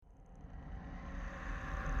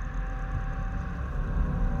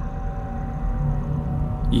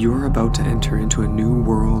You're about to enter into a new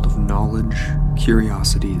world of knowledge,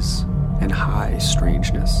 curiosities, and high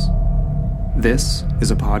strangeness. This is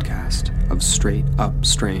a podcast of Straight Up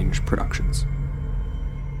Strange Productions.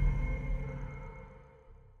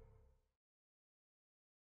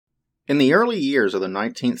 In the early years of the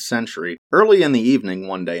 19th century, early in the evening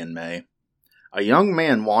one day in May, a young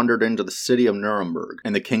man wandered into the city of Nuremberg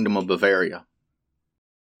in the Kingdom of Bavaria.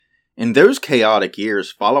 In those chaotic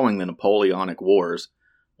years following the Napoleonic Wars,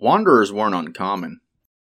 wanderers weren't uncommon.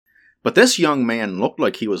 But this young man looked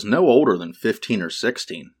like he was no older than 15 or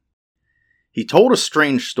 16. He told a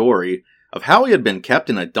strange story of how he had been kept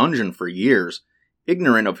in a dungeon for years,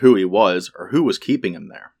 ignorant of who he was or who was keeping him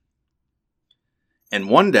there. And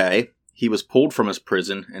one day, he was pulled from his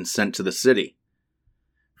prison and sent to the city.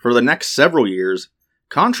 For the next several years,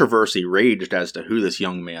 controversy raged as to who this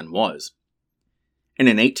young man was. And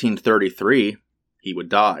in 1833, he would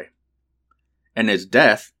die. And his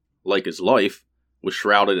death, like his life, was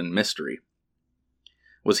shrouded in mystery.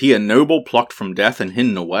 Was he a noble plucked from death and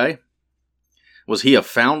hidden away? Was he a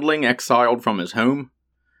foundling exiled from his home?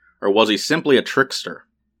 Or was he simply a trickster?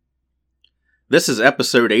 This is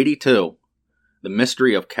episode 82, The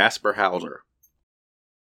Mystery of Caspar Hauser.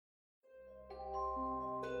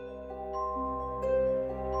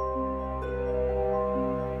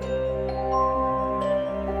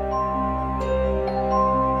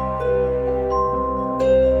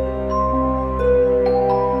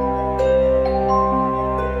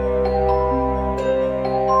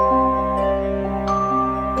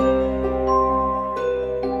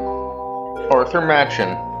 Arthur Machen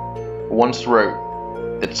once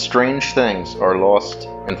wrote that strange things are lost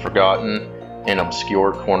and forgotten in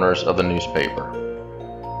obscure corners of the newspaper.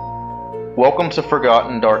 Welcome to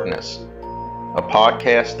Forgotten Darkness, a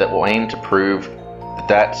podcast that will aim to prove that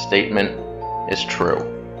that statement is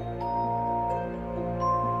true.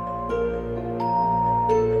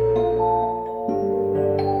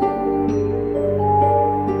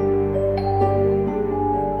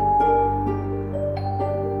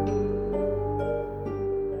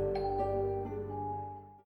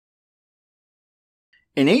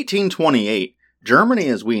 In 1828, Germany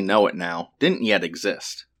as we know it now didn't yet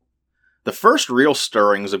exist. The first real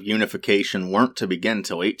stirrings of unification weren't to begin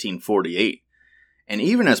till 1848, and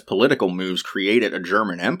even as political moves created a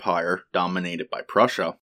German empire dominated by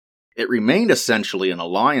Prussia, it remained essentially an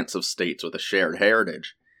alliance of states with a shared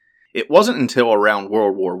heritage. It wasn't until around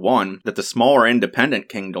World War I that the smaller independent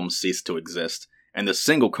kingdoms ceased to exist, and the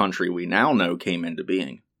single country we now know came into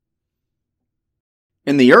being.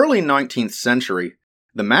 In the early 19th century,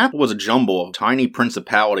 the map was a jumble of tiny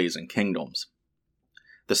principalities and kingdoms.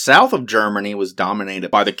 The south of Germany was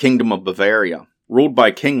dominated by the Kingdom of Bavaria, ruled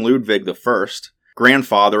by King Ludwig I,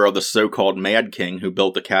 grandfather of the so-called Mad King who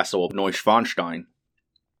built the castle of Neuschwanstein.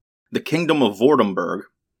 The Kingdom of Württemberg,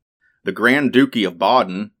 the Grand Duchy of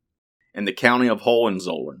Baden, and the County of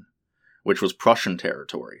Hohenzollern, which was Prussian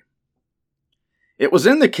territory. It was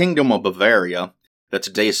in the Kingdom of Bavaria that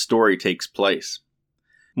today's story takes place.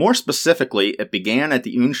 More specifically, it began at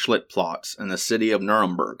the Unschlittplatz in the city of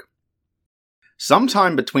Nuremberg.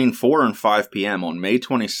 Sometime between 4 and 5 p.m. on May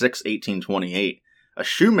 26, 1828, a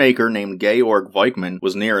shoemaker named Georg Weichmann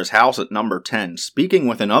was near his house at number 10, speaking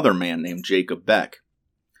with another man named Jacob Beck.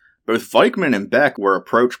 Both Weichmann and Beck were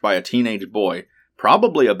approached by a teenage boy,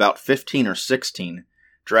 probably about 15 or 16,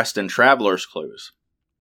 dressed in traveler's clothes.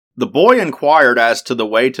 The boy inquired as to the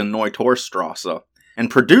way to Neutorstrasse, and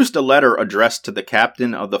produced a letter addressed to the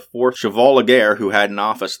captain of the 4th Chevaulegers who had an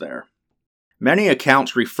office there. Many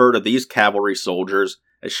accounts refer to these cavalry soldiers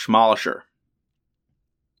as Schmalischer.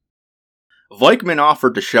 Weichmann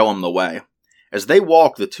offered to show him the way. As they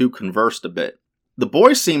walked, the two conversed a bit. The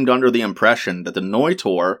boy seemed under the impression that the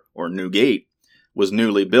Neutor, or New Gate, was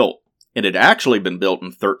newly built. It had actually been built in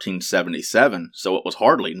 1377, so it was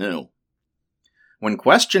hardly new. When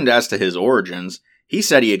questioned as to his origins, he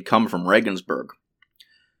said he had come from Regensburg.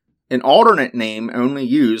 An alternate name only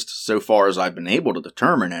used, so far as I've been able to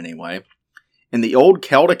determine anyway, in the old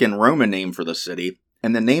Celtic and Roman name for the city,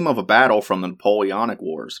 and the name of a battle from the Napoleonic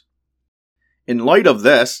Wars. In light of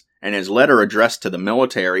this, and his letter addressed to the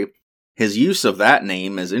military, his use of that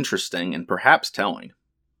name is interesting and perhaps telling.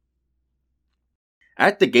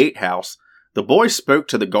 At the gatehouse, the boy spoke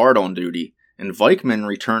to the guard on duty, and Weichmann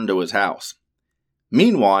returned to his house.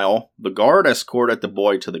 Meanwhile, the guard escorted the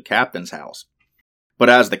boy to the captain's house. But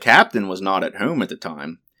as the captain was not at home at the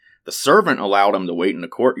time, the servant allowed him to wait in the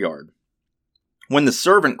courtyard. When the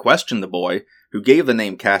servant questioned the boy, who gave the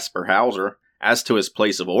name Caspar Hauser, as to his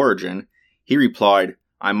place of origin, he replied,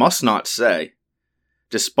 "I must not say,"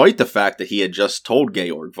 despite the fact that he had just told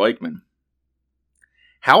Georg Weichmann.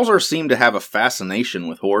 Hauser seemed to have a fascination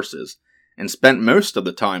with horses, and spent most of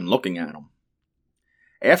the time looking at them.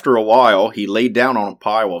 After a while, he laid down on a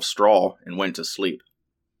pile of straw and went to sleep.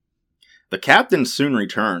 The captain soon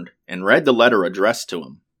returned and read the letter addressed to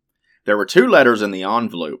him. There were 2 letters in the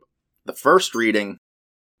envelope, the first reading,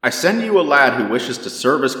 "I send you a lad who wishes to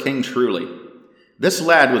serve his king truly. This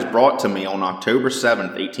lad was brought to me on October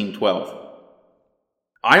 7th, 1812.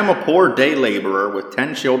 I am a poor day laborer with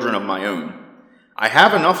 10 children of my own. I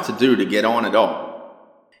have enough to do to get on at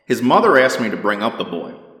all. His mother asked me to bring up the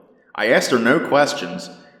boy. I asked her no questions,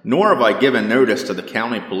 nor have I given notice to the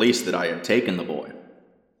county police that I had taken the boy.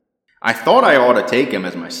 I thought I ought to take him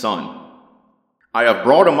as my son. I have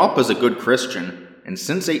brought him up as a good Christian, and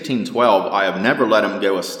since 1812 I have never let him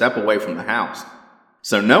go a step away from the house.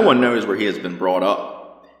 So no one knows where he has been brought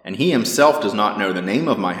up, and he himself does not know the name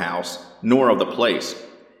of my house, nor of the place.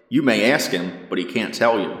 You may ask him, but he can't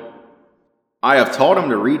tell you. I have taught him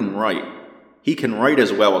to read and write. He can write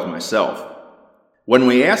as well as myself. When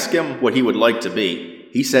we ask him what he would like to be,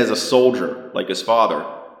 he says a soldier, like his father.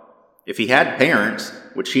 If he had parents,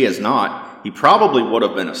 which he has not, he probably would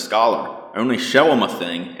have been a scholar. Only show him a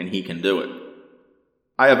thing, and he can do it.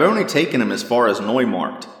 I have only taken him as far as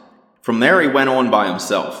Neumarkt. From there he went on by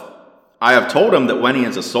himself. I have told him that when he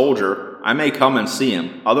is a soldier, I may come and see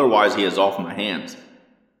him, otherwise he is off my hands.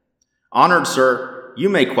 Honored sir, you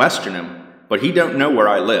may question him, but he don't know where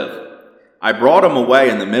I live. I brought him away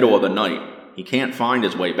in the middle of the night. He can't find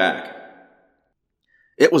his way back."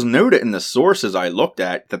 It was noted in the sources I looked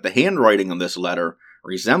at that the handwriting of this letter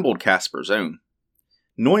resembled Casper's own.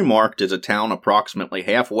 Neumarkt is a town approximately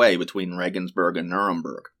halfway between Regensburg and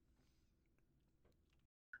Nuremberg.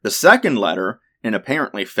 The second letter, in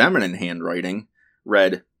apparently feminine handwriting,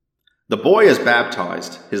 read, "The boy is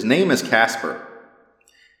baptized. His name is Casper.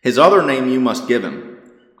 His other name you must give him.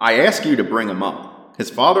 I ask you to bring him up. His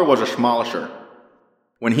father was a Schmalischer.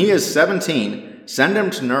 When he is 17, send him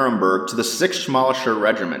to Nuremberg to the 6th Schmalischer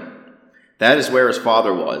Regiment. That is where his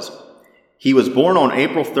father was. He was born on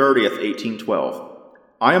April 30th, 1812.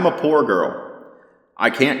 I am a poor girl. I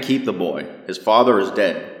can't keep the boy. His father is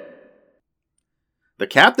dead." The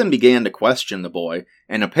captain began to question the boy,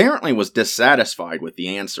 and apparently was dissatisfied with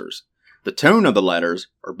the answers, the tone of the letters,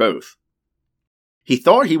 or both. He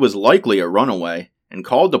thought he was likely a runaway, and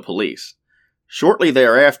called the police. Shortly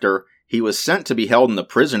thereafter, he was sent to be held in the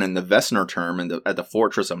prison in the Wessner-Turm at the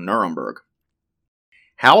fortress of Nuremberg.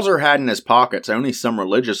 Hauser had in his pockets only some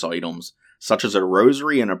religious items, such as a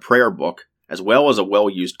rosary and a prayer book, as well as a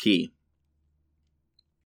well-used key.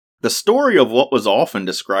 The story of what was often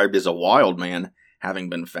described as a wild man having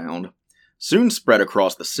been found soon spread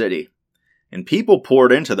across the city, and people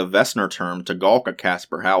poured into the Wessner-Turm to gawk at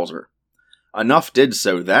Caspar Hauser. Enough did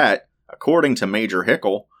so that, according to Major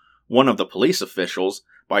Hickel, one of the police officials,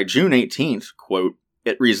 by June 18th, quote,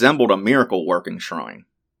 it resembled a miracle-working shrine.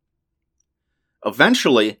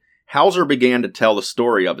 Eventually, Hauser began to tell the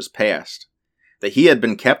story of his past, that he had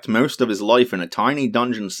been kept most of his life in a tiny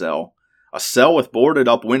dungeon cell, a cell with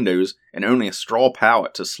boarded-up windows and only a straw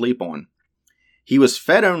pallet to sleep on. He was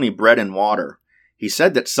fed only bread and water. He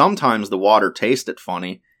said that sometimes the water tasted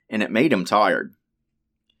funny, and it made him tired.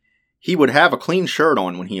 He would have a clean shirt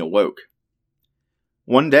on when he awoke.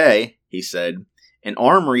 One day, he said, an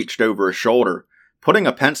arm reached over his shoulder, putting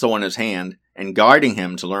a pencil in his hand and guiding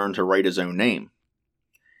him to learn to write his own name.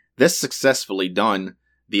 This successfully done,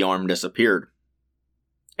 the arm disappeared.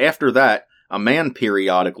 After that, a man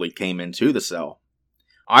periodically came into the cell,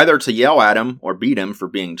 either to yell at him or beat him for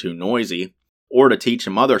being too noisy, or to teach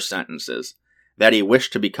him other sentences, that he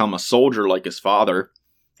wished to become a soldier like his father,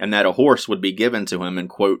 and that a horse would be given to him in,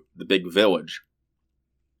 quote, the big village.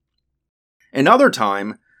 Another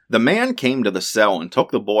time, the man came to the cell and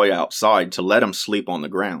took the boy outside to let him sleep on the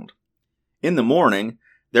ground. In the morning,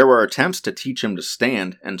 there were attempts to teach him to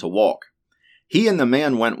stand and to walk. He and the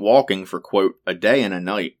man went walking for, quote, a day and a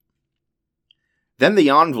night. Then the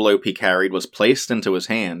envelope he carried was placed into his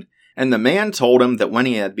hand, and the man told him that when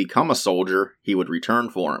he had become a soldier, he would return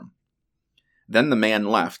for him. Then the man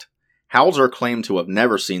left. Hauser claimed to have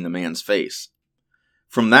never seen the man's face.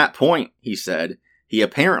 From that point, he said, he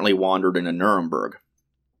apparently wandered into Nuremberg.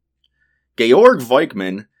 Georg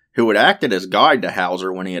Weichmann, who had acted as guide to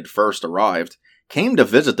Hauser when he had first arrived, came to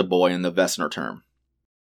visit the boy in the Wessner-Turm.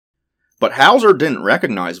 But Hauser didn't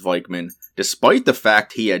recognize Weichmann, despite the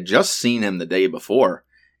fact he had just seen him the day before,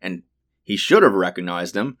 and he should have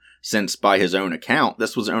recognized him, since by his own account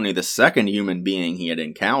this was only the second human being he had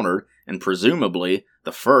encountered, and presumably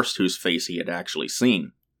the first whose face he had actually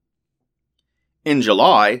seen. In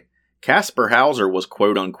July, Caspar Hauser was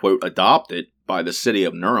quote-unquote adopted by the city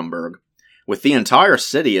of Nuremberg, with the entire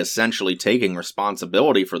city essentially taking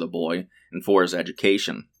responsibility for the boy and for his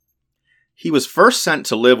education. He was first sent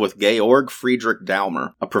to live with Georg Friedrich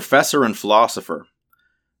Dahmer, a professor and philosopher.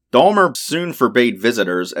 Dahmer soon forbade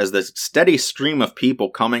visitors, as the steady stream of people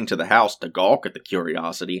coming to the house to gawk at the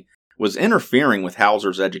curiosity was interfering with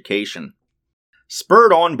Hauser's education.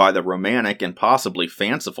 Spurred on by the romantic and possibly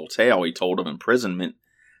fanciful tale he told of imprisonment,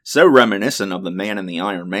 so reminiscent of the Man in the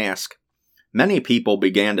Iron Mask, many people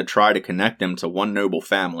began to try to connect him to one noble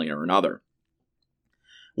family or another.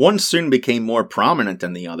 One soon became more prominent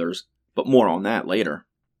than the others, but more on that later.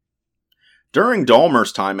 During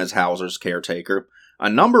Dahmer's time as Hauser's caretaker, a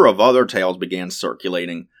number of other tales began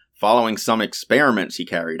circulating, following some experiments he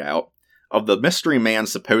carried out, of the mystery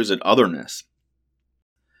man's supposed otherness.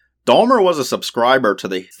 Dahmer was a subscriber to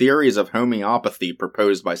the theories of homeopathy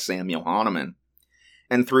proposed by Samuel Hahnemann,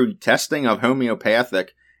 and through testing of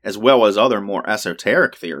homeopathic as well as other more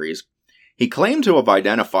esoteric theories, he claimed to have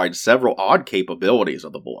identified several odd capabilities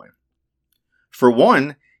of the boy. For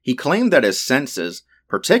one, he claimed that his senses,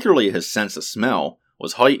 particularly his sense of smell,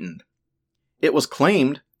 was heightened. It was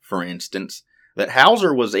claimed, for instance, that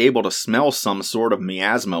Hauser was able to smell some sort of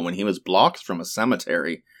miasma when he was blocked from a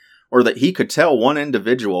cemetery, or that he could tell one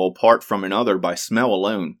individual apart from another by smell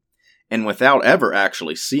alone, and without ever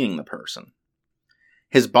actually seeing the person.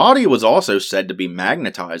 His body was also said to be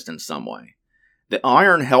magnetized in some way. The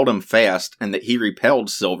iron held him fast, and that he repelled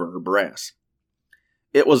silver or brass.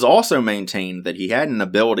 It was also maintained that he had an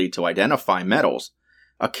ability to identify metals,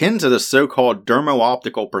 akin to the so-called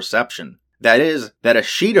dermo-optical perception. That is, that a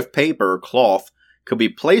sheet of paper or cloth could be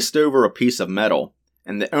placed over a piece of metal,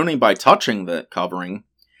 and that only by touching the covering,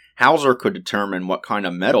 Hauser could determine what kind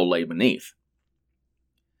of metal lay beneath.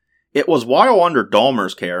 It was while under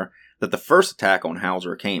Dahmer's care that the first attack on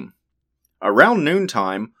Hauser came. Around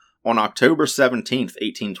noontime, on October 17,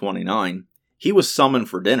 1829, he was summoned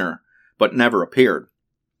for dinner, but never appeared.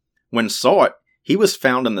 When sought, he was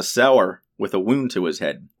found in the cellar with a wound to his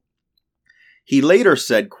head. He later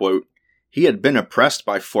said, quote, he had been oppressed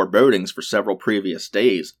by forebodings for several previous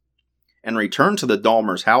days, and returned to the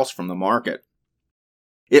Dahmer's house from the market.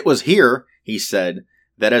 It was here, he said,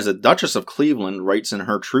 that as the Duchess of Cleveland writes in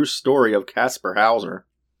her true story of Caspar Hauser,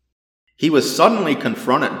 he was suddenly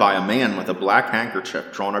confronted by a man with a black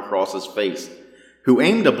handkerchief drawn across his face, who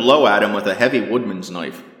aimed a blow at him with a heavy woodman's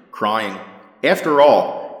knife, crying, "After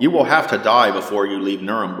all, you will have to die before you leave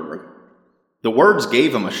Nuremberg." The words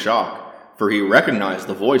gave him a shock, for he recognized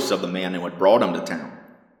the voice of the man who had brought him to town.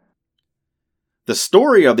 The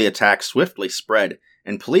story of the attack swiftly spread,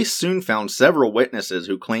 and police soon found several witnesses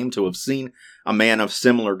who claimed to have seen a man of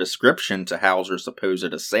similar description to Hauser's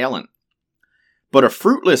supposed assailant. But a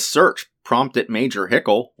fruitless search prompted Major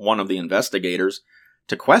Hickel, one of the investigators,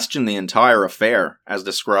 to question the entire affair, as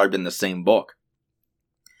described in the same book.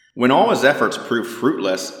 When all his efforts proved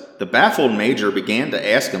fruitless, the baffled major began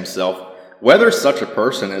to ask himself whether such a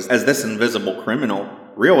person as this invisible criminal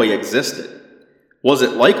really existed. Was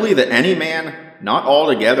it likely that any man, not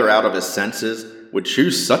altogether out of his senses, would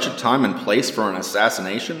choose such a time and place for an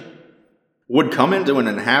assassination? Would come into an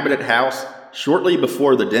inhabited house shortly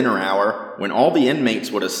before the dinner hour, when all the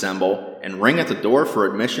inmates would assemble, and ring at the door for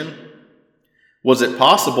admission? Was it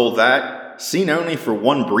possible that, seen only for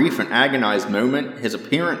one brief and agonized moment, his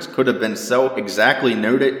appearance could have been so exactly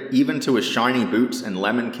noted even to his shiny boots and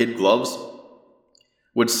lemon kid gloves?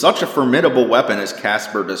 Would such a formidable weapon as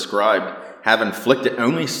Caspar described have inflicted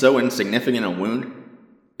only so insignificant a wound?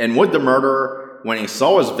 And would the murderer, when he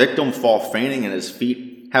saw his victim fall fainting at his feet,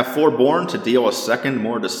 have forborne to deal a second,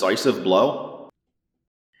 more decisive blow?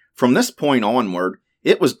 From this point onward,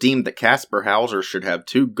 it was deemed that Caspar Hauser should have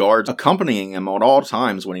 2 guards accompanying him at all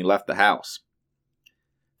times when he left the house.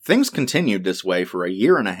 Things continued this way for a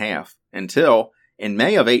year and a half, until, in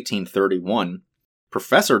May of 1831,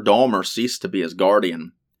 Professor Dahmer ceased to be his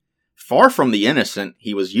guardian. Far from the innocent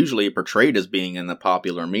he was usually portrayed as being in the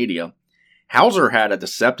popular media, Hauser had a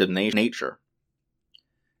deceptive nature.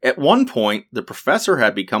 At one point, the professor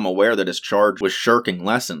had become aware that his charge was shirking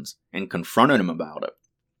lessons, and confronted him about it.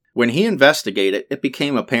 When he investigated, it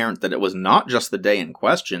became apparent that it was not just the day in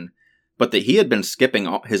question, but that he had been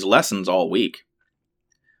skipping his lessons all week.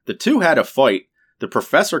 The two had a fight, the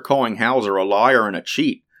professor calling Hauser a liar and a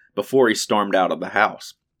cheat before he stormed out of the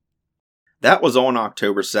house. That was on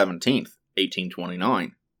October 17th,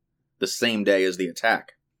 1829, the same day as the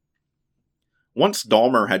attack. Once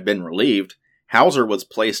Dahmer had been relieved, Hauser was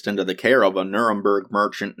placed into the care of a Nuremberg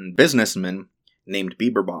merchant and businessman named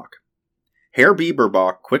Bieberbach. Herr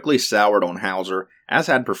Bieberbach quickly soured on Hauser, as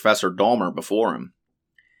had Professor Dahmer before him.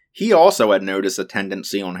 He also had noticed a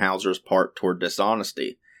tendency on Hauser's part toward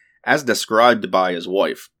dishonesty, as described by his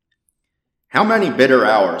wife. "How many bitter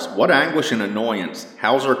hours, what anguish and annoyance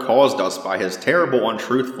Hauser caused us by his terrible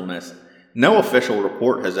untruthfulness, no official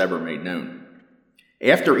report has ever made known.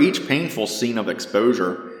 After each painful scene of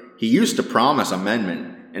exposure, he used to promise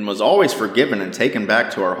amendment, and was always forgiven and taken back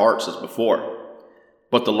to our hearts as before.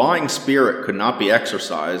 But the lying spirit could not be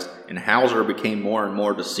exorcised, and Hauser became more and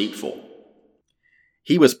more deceitful."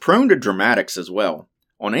 He was prone to dramatics as well.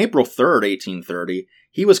 On April 3rd, 1830,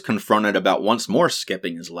 he was confronted about once more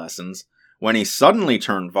skipping his lessons, when he suddenly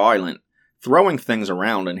turned violent, throwing things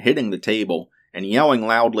around and hitting the table, and yelling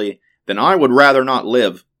loudly, "Then I would rather not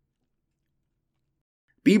live."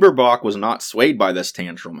 Bieberbach was not swayed by this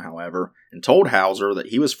tantrum, however, and told Hauser that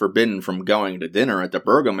he was forbidden from going to dinner at the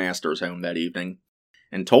burgomaster's home that evening,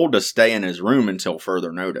 and told to stay in his room until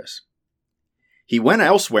further notice. He went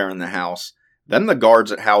elsewhere in the house, then the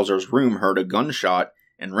guards at Hauser's room heard a gunshot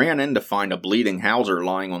and ran in to find a bleeding Hauser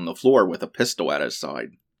lying on the floor with a pistol at his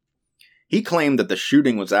side. He claimed that the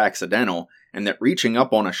shooting was accidental, and that reaching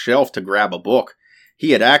up on a shelf to grab a book,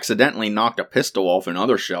 he had accidentally knocked a pistol off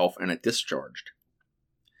another shelf and it discharged.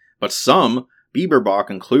 But some,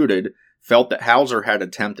 Bieberbach included, felt that Hauser had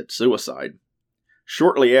attempted suicide.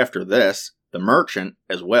 Shortly after this, the merchant,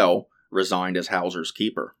 as well, resigned as Hauser's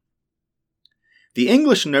keeper. The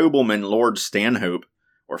English nobleman Lord Stanhope,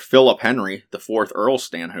 or Philip Henry, the 4th Earl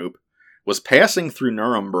Stanhope, was passing through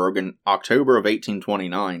Nuremberg in October of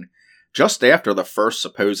 1829, just after the first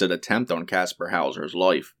supposed attempt on Caspar Hauser's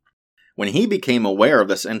life, when he became aware of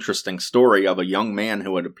this interesting story of a young man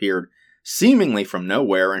who had appeared seemingly from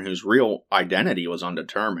nowhere and whose real identity was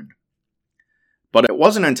undetermined. But it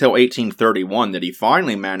wasn't until 1831 that he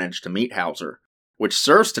finally managed to meet Hauser, which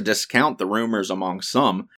serves to discount the rumors among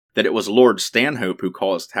some that it was Lord Stanhope who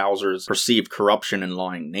caused Hauser's perceived corruption and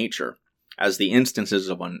lying nature, as the instances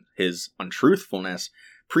of his untruthfulness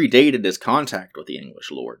predated his contact with the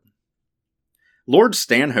English lord. Lord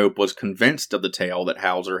Stanhope was convinced of the tale that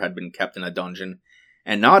Hauser had been kept in a dungeon,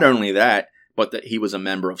 and not only that, but that he was a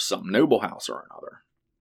member of some noble house or another.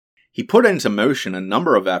 He put into motion a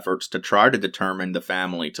number of efforts to try to determine the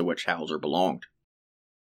family to which Hauser belonged.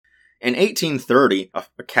 In 1830,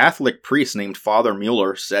 a Catholic priest named Father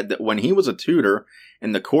Müller said that when he was a tutor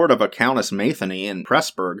in the court of a Countess Matheny in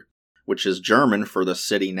Pressburg, which is German for the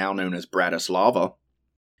city now known as Bratislava,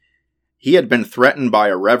 he had been threatened by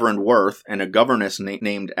a Reverend Worth and a governess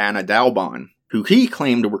named Anna Dalban, who he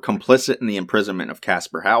claimed were complicit in the imprisonment of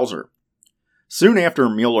Caspar Hauser. Soon after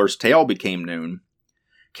Müller's tale became known,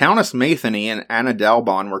 Countess Matheny and Anna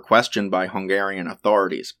Dalban were questioned by Hungarian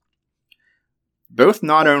authorities. Both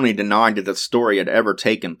not only denied that the story had ever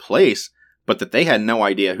taken place, but that they had no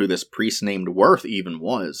idea who this priest named Worth even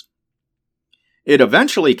was. It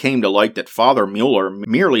eventually came to light that Father Müller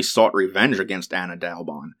merely sought revenge against Anna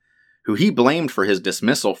Dalban, who he blamed for his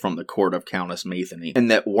dismissal from the court of Countess Matheny, and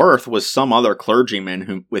that Worth was some other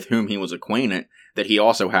clergyman with whom he was acquainted that he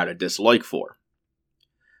also had a dislike for.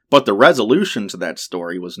 But the resolution to that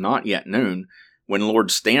story was not yet known when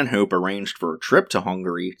Lord Stanhope arranged for a trip to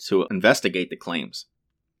Hungary to investigate the claims.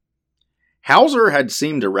 Hauser had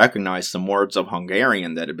seemed to recognize some words of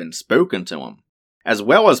Hungarian that had been spoken to him, as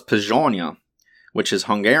well as Pizsonia, which is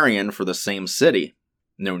Hungarian for the same city,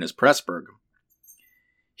 known as Pressburg.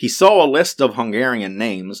 He saw a list of Hungarian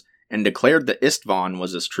names and declared that Istvan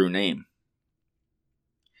was his true name.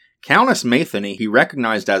 Countess Matheny he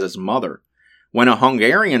recognized as his mother, when a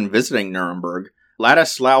Hungarian visiting Nuremberg,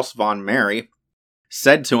 Ladislaus von Mary,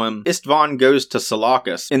 said to him, "Istvan goes to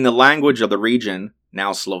Salakas," in the language of the region,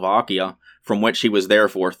 now Slovakia, from which he was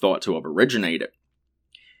therefore thought to have originated.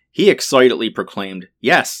 He excitedly proclaimed,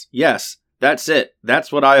 yes, that's it,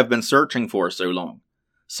 that's what I have been searching for so long."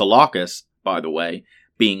 Salakas, by the way,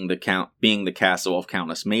 being the castle of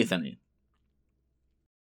Countess Matheny.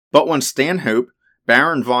 But when Stanhope,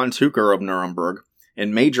 Baron von Tucher of Nuremberg,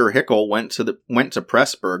 and Major Hickel went to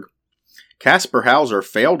Pressburg, Caspar Hauser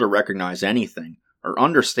failed to recognize anything or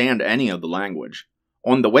understand any of the language.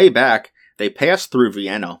 On the way back, they passed through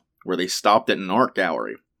Vienna, where they stopped at an art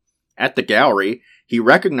gallery. At the gallery, he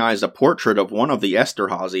recognized a portrait of one of the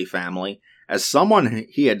Esterházy family as someone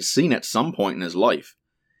he had seen at some point in his life.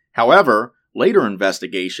 However, later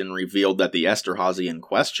investigation revealed that the Esterházy in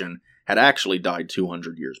question had actually died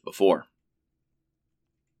 200 years before.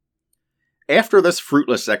 After this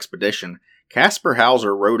fruitless expedition, Caspar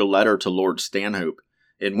Hauser wrote a letter to Lord Stanhope,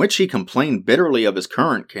 in which he complained bitterly of his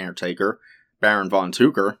current caretaker, Baron von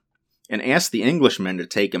Tucher, and asked the Englishmen to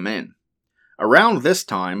take him in. Around this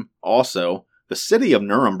time, also, the city of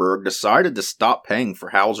Nuremberg decided to stop paying for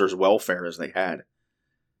Hauser's welfare as they had.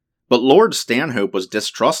 But Lord Stanhope was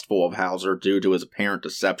distrustful of Hauser due to his apparent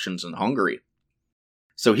deceptions in Hungary.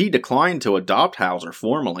 So he declined to adopt Hauser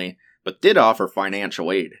formally, but did offer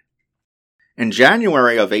financial aid. In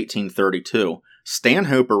January of 1832,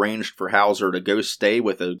 Stanhope arranged for Hauser to go stay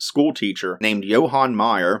with a schoolteacher named Johann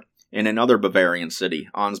Meyer in another Bavarian city,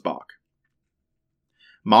 Ansbach.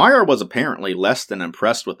 Meyer was apparently less than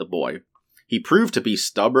impressed with the boy. He proved to be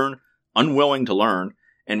stubborn, unwilling to learn,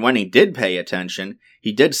 and when he did pay attention,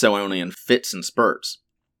 he did so only in fits and spurts.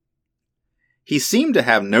 He seemed to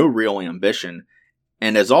have no real ambition,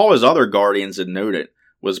 and as all his other guardians had noted,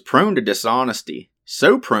 was prone to dishonesty,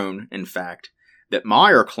 so prone, in fact, that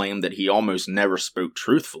Meyer claimed that he almost never spoke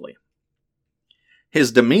truthfully.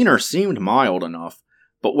 His demeanor seemed mild enough,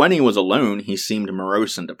 but when he was alone he seemed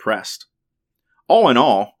morose and depressed. All in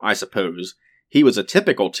all, I suppose, he was a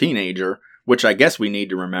typical teenager, which I guess we need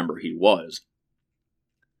to remember he was.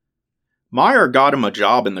 Meyer got him a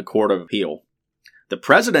job in the Court of Appeal. The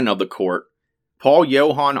president of the court, Paul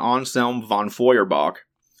Johann Anselm von Feuerbach,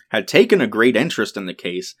 had taken a great interest in the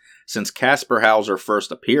case since Caspar Hauser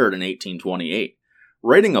first appeared in 1828,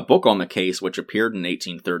 writing a book on the case which appeared in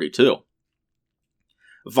 1832.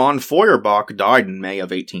 Von Feuerbach died in May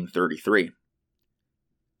of 1833.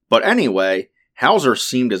 But anyway, Hauser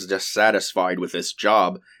seemed as dissatisfied with this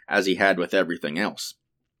job as he had with everything else.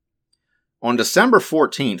 On December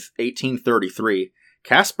 14th, 1833,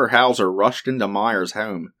 Caspar Hauser rushed into Meyer's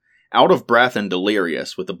home, out of breath and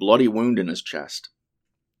delirious, with a bloody wound in his chest.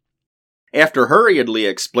 After hurriedly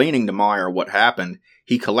explaining to Meyer what happened,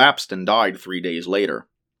 he collapsed and died 3 days later.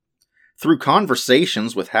 Through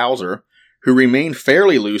conversations with Hauser, who remained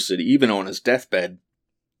fairly lucid even on his deathbed,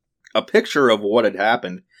 a picture of what had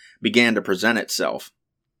happened began to present itself.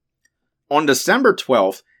 On December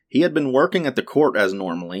 12th, he had been working at the court as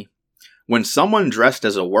normally, when someone dressed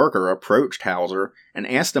as a worker approached Hauser and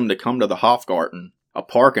asked him to come to the Hofgarten, a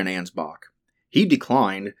park in Ansbach. He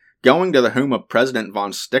declined, going to the home of President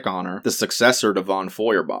von Stickhoner, the successor to von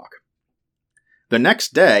Feuerbach. The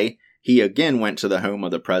next day, he again went to the home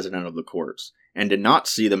of the president of the courts, and did not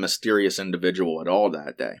see the mysterious individual at all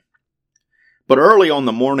that day. But early on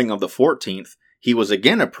the morning of the 14th, he was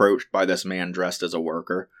again approached by this man dressed as a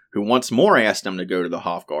worker, who once more asked him to go to the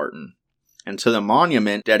Hofgarten, and to the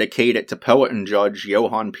monument dedicated to poet and judge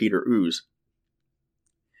Johann Peter Oos.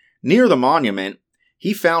 Near the monument,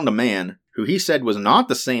 he found a man who he said was not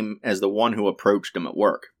the same as the one who approached him at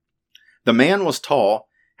work. The man was tall,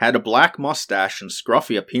 had a black mustache and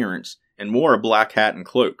scruffy appearance, and wore a black hat and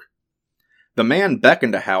cloak. The man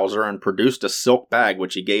beckoned to Hauser and produced a silk bag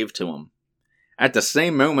which he gave to him. At the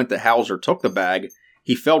same moment that Hauser took the bag,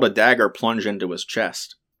 he felt a dagger plunge into his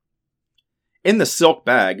chest. In the silk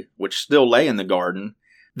bag, which still lay in the garden,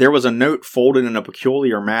 there was a note folded in a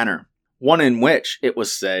peculiar manner, one in which, it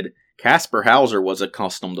was said, Caspar Hauser was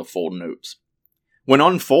accustomed to fold notes. When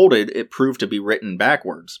unfolded, it proved to be written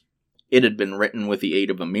backwards. It had been written with the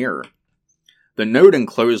aid of a mirror. The note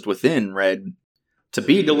enclosed within read, "To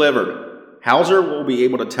be delivered. Hauser will be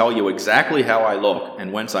able to tell you exactly how I look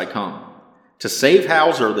and whence I come. To save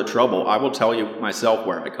Hauser the trouble, I will tell you myself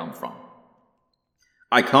where I come from.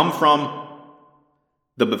 I come from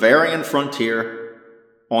the Bavarian frontier.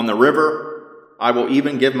 On the river, I will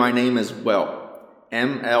even give my name as well.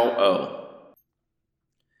 MLO.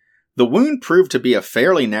 The wound proved to be a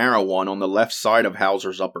fairly narrow one on the left side of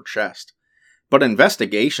Hauser's upper chest, but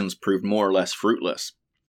investigations proved more or less fruitless.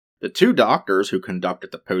 The two doctors who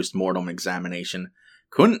conducted the post-mortem examination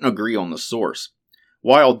couldn't agree on the source.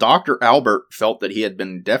 While Dr. Albert felt that he had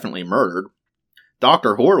been definitely murdered,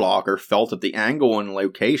 Dr. Horlacher felt that the angle and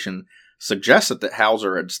location suggested that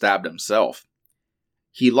Hauser had stabbed himself.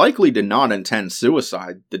 He likely did not intend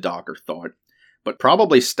suicide, the doctor thought, but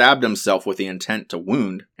probably stabbed himself with the intent to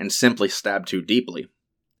wound and simply stabbed too deeply.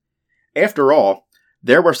 After all,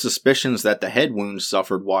 there were suspicions that the head wounds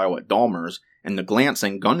suffered while at Dahmer's and the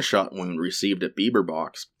glancing gunshot wound received at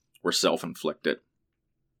Bieberbach's were self-inflicted.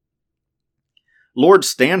 Lord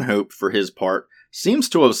Stanhope, for his part, seems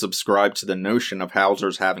to have subscribed to the notion of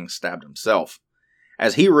Hauser's having stabbed himself.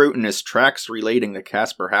 As he wrote in his tracts relating to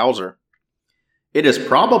Caspar Hauser, "It is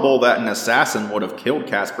probable that an assassin would have killed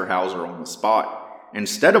Caspar Hauser on the spot,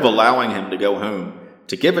 instead of allowing him to go home,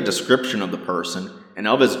 to give a description of the person and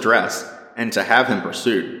of his dress, and to have him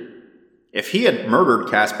pursued. If he had murdered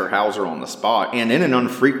Caspar Hauser on the spot, and in an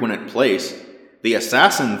unfrequented place, the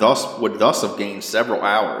assassin would thus have gained several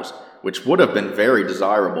hours, which would have been very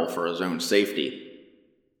desirable for his own safety.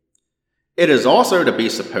 It is also to be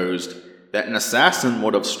supposed that an assassin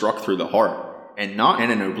would have struck through the heart, and not in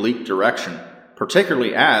an oblique direction,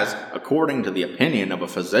 particularly as, according to the opinion of a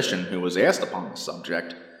physician who was asked upon the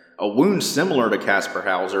subject, a wound similar to Caspar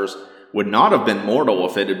Hauser's would not have been mortal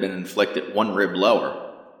if it had been inflicted one rib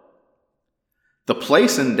lower. The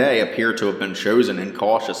place and day appear to have been chosen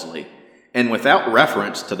incautiously, and without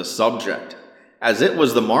reference to the subject, as it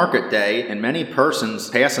was the market day and many persons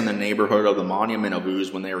pass in the neighborhood of the Monument of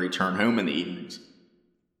Ooze when they return home in the evenings.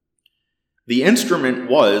 The instrument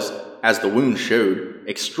was, as the wound showed,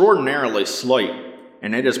 extraordinarily slight,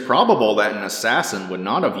 and it is probable that an assassin would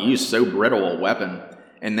not have used so brittle a weapon,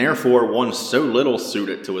 and therefore one so little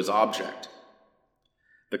suited to his object.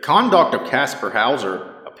 The conduct of Caspar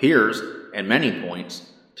Hauser appears, at many points,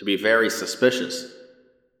 to be very suspicious.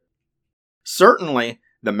 Certainly,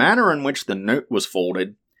 the manner in which the note was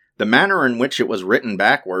folded, the manner in which it was written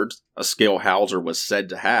backwards, a skill Hauser was said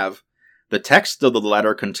to have, the text of the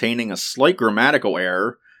letter containing a slight grammatical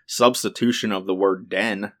error, substitution of the word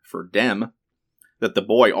den for dem, that the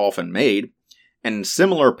boy often made, and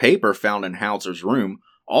similar paper found in Hauser's room,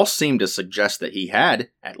 all seem to suggest that he had,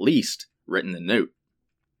 at least, written the note.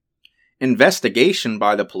 Investigation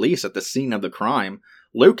by the police at the scene of the crime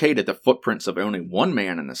located the footprints of only one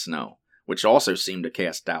man in the snow, which also seemed to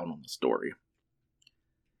cast doubt on the story.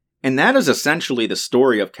 And that is essentially the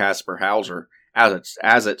story of Caspar Hauser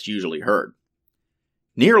as it's usually heard.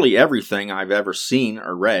 Nearly everything I've ever seen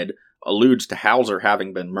or read alludes to Hauser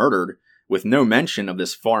having been murdered, with no mention of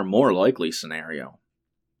this far more likely scenario.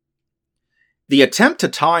 The attempt to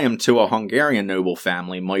tie him to a Hungarian noble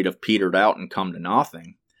family might have petered out and come to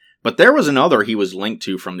nothing, but there was another he was linked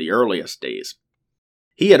to from the earliest days.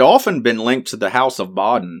 He had often been linked to the House of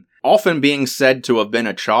Baden, often being said to have been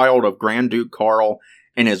a child of Grand Duke Karl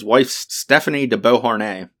and his wife Stephanie de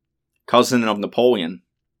Beauharnais, cousin of Napoleon.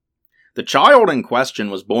 The child in question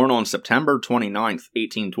was born on September 29,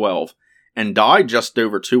 1812, and died just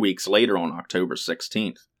over 2 weeks later on October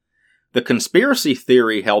 16th. The conspiracy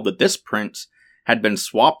theory held that this prince had been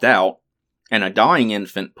swapped out and a dying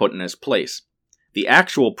infant put in his place. The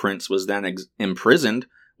actual prince was then imprisoned,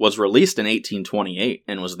 was released in 1828,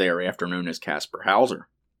 and was thereafter known as Caspar Hauser.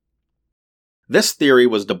 This theory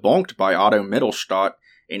was debunked by Otto Mittelstadt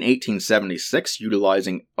in 1876,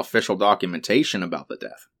 utilizing official documentation about the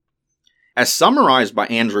death. As summarized by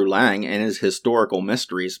Andrew Lang in his Historical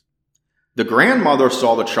Mysteries, the grandmother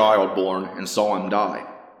saw the child born and saw him die.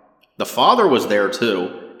 The father was there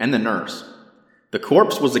too, and the nurse. The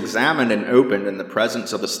corpse was examined and opened in the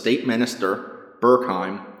presence of the state minister,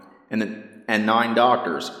 Berkheim, and 9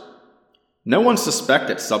 doctors. No one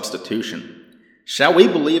suspected substitution. Shall we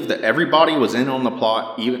believe that everybody was in on the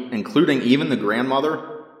plot, including even the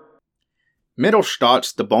grandmother?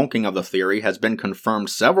 Mittelstadt's debunking of the theory has been confirmed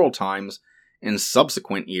several times in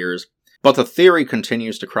subsequent years, but the theory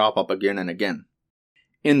continues to crop up again and again.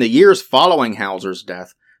 In the years following Hauser's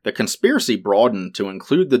death, the conspiracy broadened to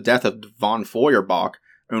include the death of von Feuerbach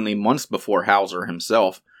only months before Hauser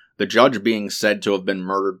himself, the judge being said to have been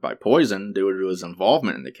murdered by poison due to his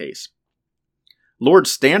involvement in the case. Lord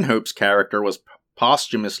Stanhope's character was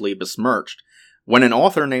posthumously besmirched when an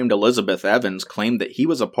author named Elizabeth Evans claimed that he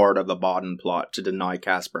was a part of the Baden plot to deny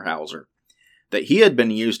Caspar Hauser, that he had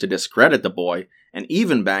been used to discredit the boy, and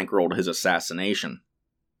even bankrolled his assassination.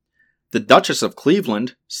 The Duchess of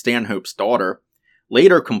Cleveland, Stanhope's daughter,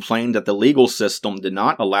 later complained that the legal system did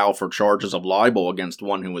not allow for charges of libel against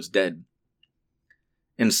one who was dead.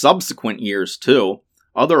 In subsequent years, too,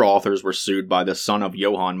 other authors were sued by the son of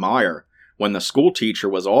Johann Meyer, when the schoolteacher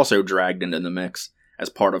was also dragged into the mix as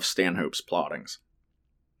part of Stanhope's plottings.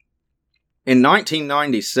 In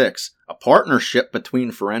 1996, a partnership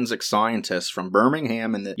between forensic scientists from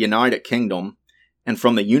Birmingham in the United Kingdom and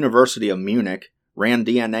from the University of Munich ran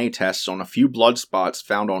DNA tests on a few blood spots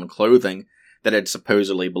found on clothing that had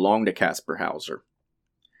supposedly belonged to Caspar Hauser.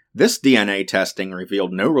 This DNA testing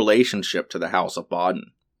revealed no relationship to the House of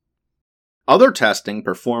Baden. Other testing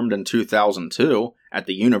performed in 2002 at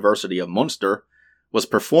the University of Munster was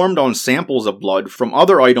performed on samples of blood from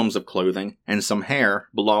other items of clothing and some hair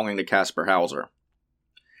belonging to Caspar Hauser.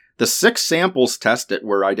 The 6 samples tested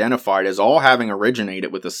were identified as all having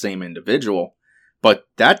originated with the same individual, but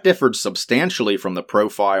that differed substantially from the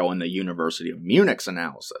profile in the University of Munich's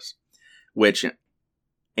analysis, which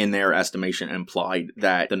in their estimation implied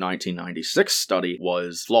that the 1996 study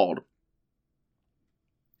was flawed.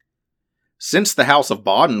 Since the House of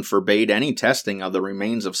Baden forbade any testing of the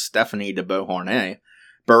remains of Stephanie de Beauharnais,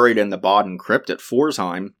 buried in the Baden crypt at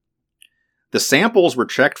Pforzheim, the samples were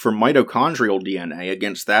checked for mitochondrial DNA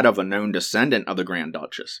against that of a known descendant of the Grand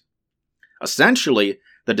Duchess. Essentially,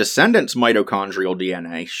 the descendant's mitochondrial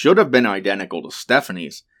DNA should have been identical to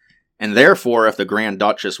Stephanie's, and therefore if the Grand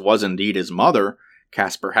Duchess was indeed his mother,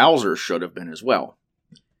 Caspar Hauser should have been as well.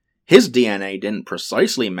 His DNA didn't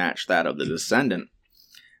precisely match that of the descendant,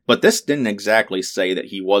 but this didn't exactly say that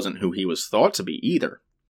he wasn't who he was thought to be either,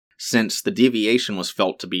 since the deviation was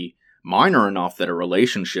felt to be minor enough that a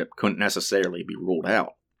relationship couldn't necessarily be ruled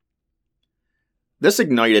out. This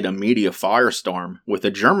ignited a media firestorm, with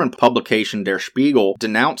the German publication Der Spiegel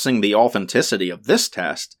denouncing the authenticity of this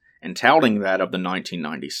test and touting that of the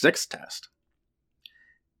 1996 test.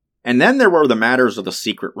 And then there were the matters of the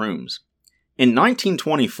secret rooms. In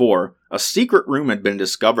 1924, a secret room had been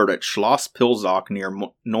discovered at Schloss Pilzach near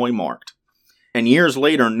Neumarkt, and years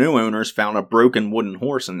later new owners found a broken wooden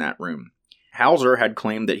horse in that room. Hauser had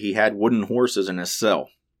claimed that he had wooden horses in his cell.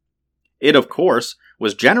 It, of course,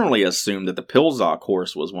 was generally assumed that the Pilzach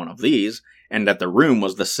horse was one of these, and that the room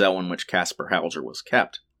was the cell in which Caspar Hauser was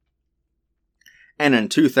kept. And in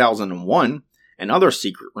 2001, another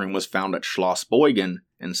secret room was found at Schloss Beuggen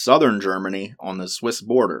in southern Germany on the Swiss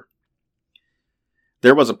border.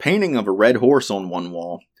 There was a painting of a red horse on one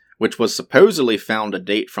wall, which was supposedly found to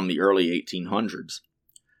date from the early 1800s.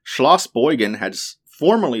 Schloss Beuggen had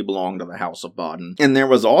formerly belonged to the House of Baden, and there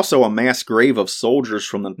was also a mass grave of soldiers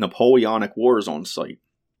from the Napoleonic Wars on site.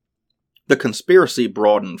 The conspiracy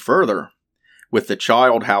broadened further, with the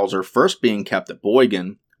child Hauser first being kept at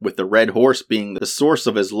Beuggen, with the red horse being the source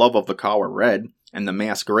of his love of the color red, and the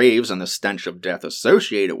mass graves and the stench of death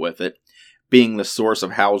associated with it being the source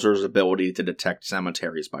of Hauser's ability to detect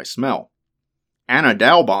cemeteries by smell. Anna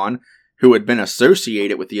Dalban, who had been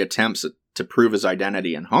associated with the attempts to prove his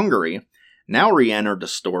identity in Hungary, now re-entered the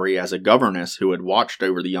story as a governess who had watched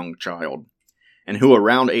over the young child, and who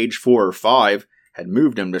around age 4 or 5 had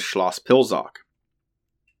moved him to Schloss Pilzach.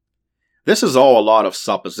 This is all a lot of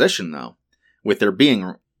supposition though, with there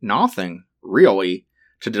being nothing, really,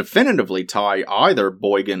 to definitively tie either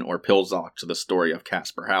Beuggen or Pilzach to the story of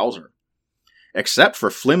Caspar Hauser, except for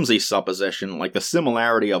flimsy supposition like the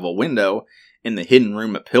similarity of a window in the hidden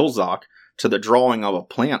room at Pilzach to the drawing of a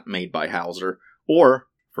plant made by Hauser, or,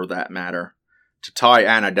 for that matter, to tie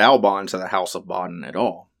Anna Dalban to the House of Baden at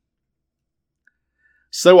all.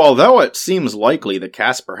 So although it seems likely that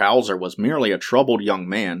Caspar Hauser was merely a troubled young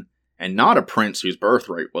man, and not a prince whose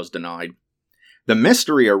birthright was denied, the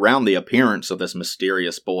mystery around the appearance of this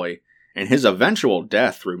mysterious boy, and his eventual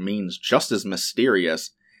death through means just as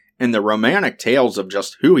mysterious, and the romantic tales of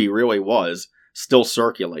just who he really was, still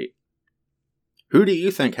circulate. Who do you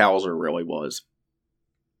think Hauser really was?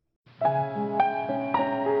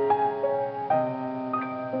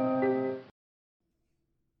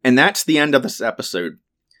 And that's the end of this episode.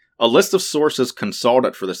 A list of sources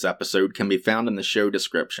consulted for this episode can be found in the show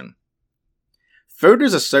description.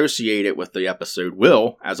 Photos associated with the episode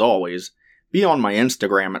will, as always, be on my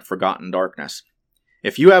Instagram at Forgotten Darkness.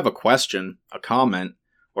 If you have a question, a comment,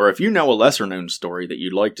 or if you know a lesser-known story that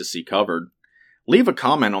you'd like to see covered, leave a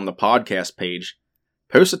comment on the podcast page,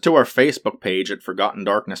 post it to our Facebook page at Forgotten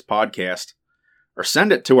Darkness Podcast, or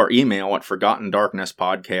send it to our email at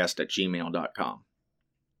forgottendarknesspodcast@gmail.com.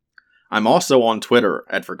 I'm also on Twitter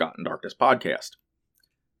at Forgotten Darkness Podcast.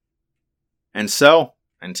 And so,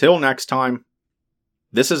 until next time,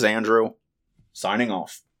 this is Andrew, signing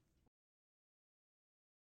off.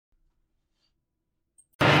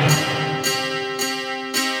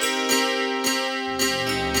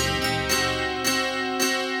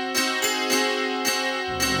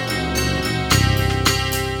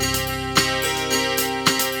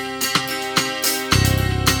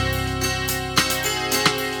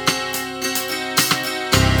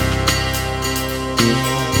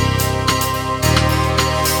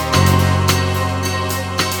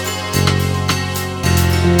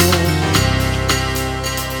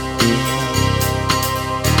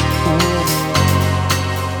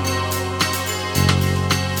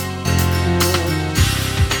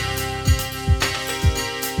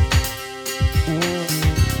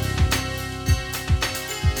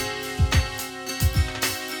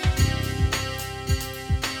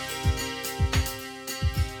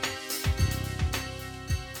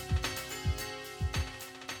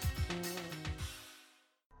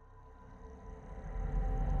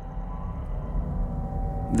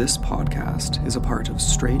 This podcast is a part of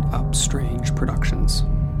Straight Up Strange Productions.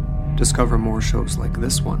 Discover more shows like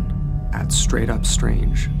this one at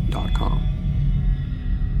straightupstrange.com.